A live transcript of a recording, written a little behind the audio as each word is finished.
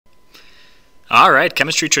Alright,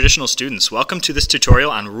 chemistry traditional students, welcome to this tutorial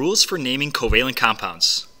on rules for naming covalent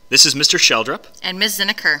compounds. This is Mr. Sheldrup. And Ms.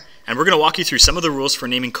 Zinneker. And we're going to walk you through some of the rules for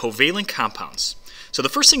naming covalent compounds. So the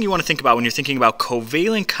first thing you want to think about when you're thinking about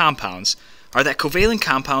covalent compounds are that covalent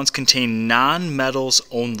compounds contain nonmetals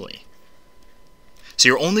only. So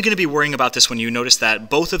you're only going to be worrying about this when you notice that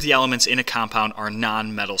both of the elements in a compound are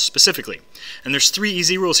nonmetals specifically. And there's three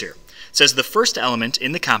easy rules here. It says the first element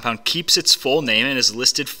in the compound keeps its full name and is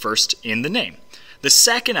listed first in the name. The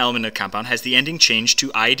second element of the compound has the ending changed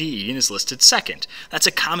to IDE and is listed second. That's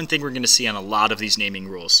a common thing we're going to see on a lot of these naming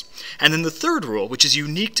rules. And then the third rule, which is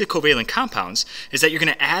unique to covalent compounds, is that you're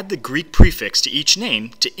going to add the Greek prefix to each name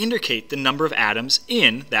to indicate the number of atoms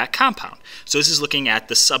in that compound. So this is looking at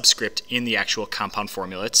the subscript in the actual compound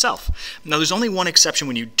formula itself. Now there's only one exception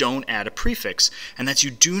when you don't add a prefix, and that's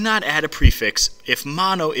you do not add a prefix if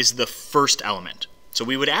mono is the first element. So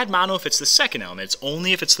we would add mono if it's the second element. It's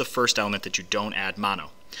only if it's the first element that you don't add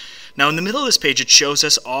mono. Now in the middle of this page it shows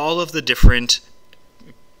us all of the different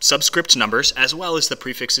subscript numbers as well as the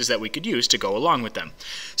prefixes that we could use to go along with them.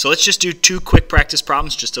 So let's just do two quick practice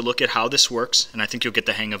problems just to look at how this works, and I think you'll get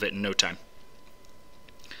the hang of it in no time.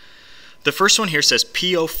 The first one here says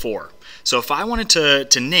PO4. So if I wanted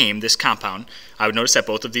to name this compound, I would notice that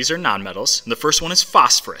both of these are nonmetals. The first one is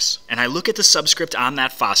phosphorus. And I look at the subscript on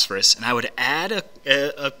that phosphorus, and I would add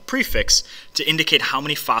a prefix to indicate how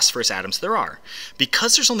many phosphorus atoms there are.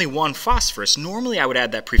 Because there's only one phosphorus, normally I would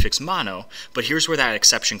add that prefix mono, but here's where that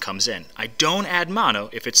exception comes in. I don't add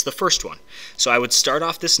mono if it's the first one. So I would start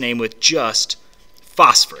off this name with just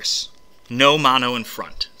phosphorus. No mono in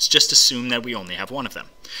front. Let's just assume that we only have one of them.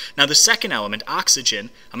 Now the second element, oxygen,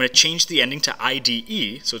 I'm going to change the ending to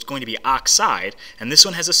IDE, so it's going to be oxide, and this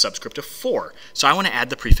one has a subscript of 4. So I want to add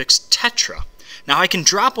the prefix tetra. Now I can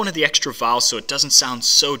drop one of the extra vowels so it doesn't sound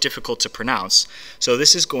so difficult to pronounce. So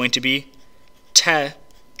this is going to be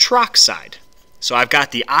tetroxide. So I've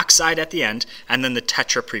got the oxide at the end and then the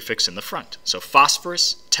tetra prefix in the front. So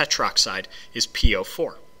phosphorus tetroxide is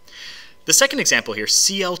PO4. The second example here,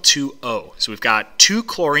 Cl2O. So we've got 2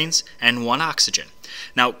 chlorines and 1 oxygen.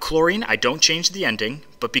 Now chlorine, I don't change the ending,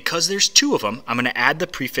 but because there's 2 of them, I'm going to add the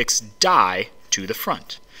prefix di to the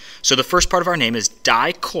front. So the first part of our name is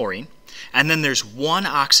dichlorine, and then there's 1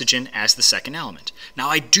 oxygen as the second element. Now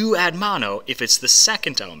I do add mono if it's the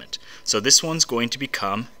second element. So this one's going to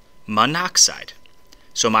become monoxide.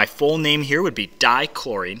 So my full name here would be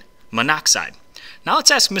dichlorine monoxide. Now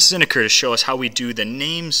let's ask Ms. Zinneker to show us how we do the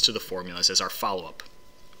names to the formulas as our follow-up.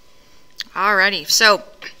 Alrighty, so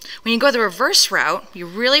when you go the reverse route, you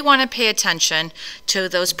really want to pay attention to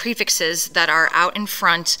those prefixes that are out in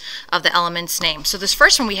front of the element's name. So this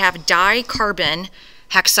first one we have dicarbon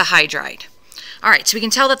hexahydride. Alright, so we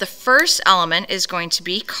can tell that the first element is going to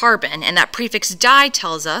be carbon, and that prefix di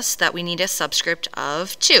tells us that we need a subscript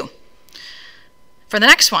of 2. For the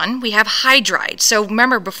next one, we have hydride. So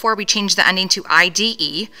remember, before we changed the ending to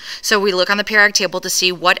IDE, so we look on the periodic table to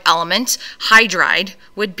see what element hydride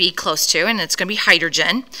would be close to, and it's going to be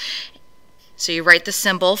hydrogen. So you write the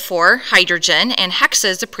symbol for hydrogen, and hexa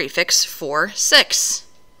is the prefix for 6.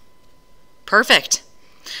 Perfect.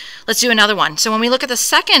 Let's do another one. So when we look at the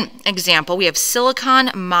second example, we have silicon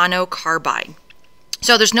monocarbide.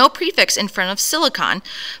 So there's no prefix in front of silicon,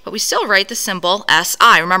 but we still write the symbol Si.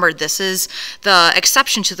 Remember, this is the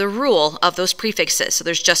exception to the rule of those prefixes. So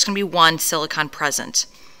there's just going to be 1 silicon present.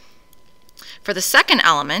 For the second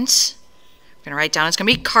element, we're going to write down it's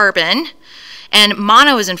going to be carbon, and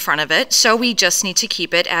mono is in front of it, so we just need to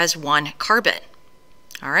keep it as 1 carbon.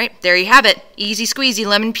 All right, there you have it. Easy squeezy,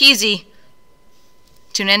 lemon peasy.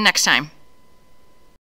 Tune in next time.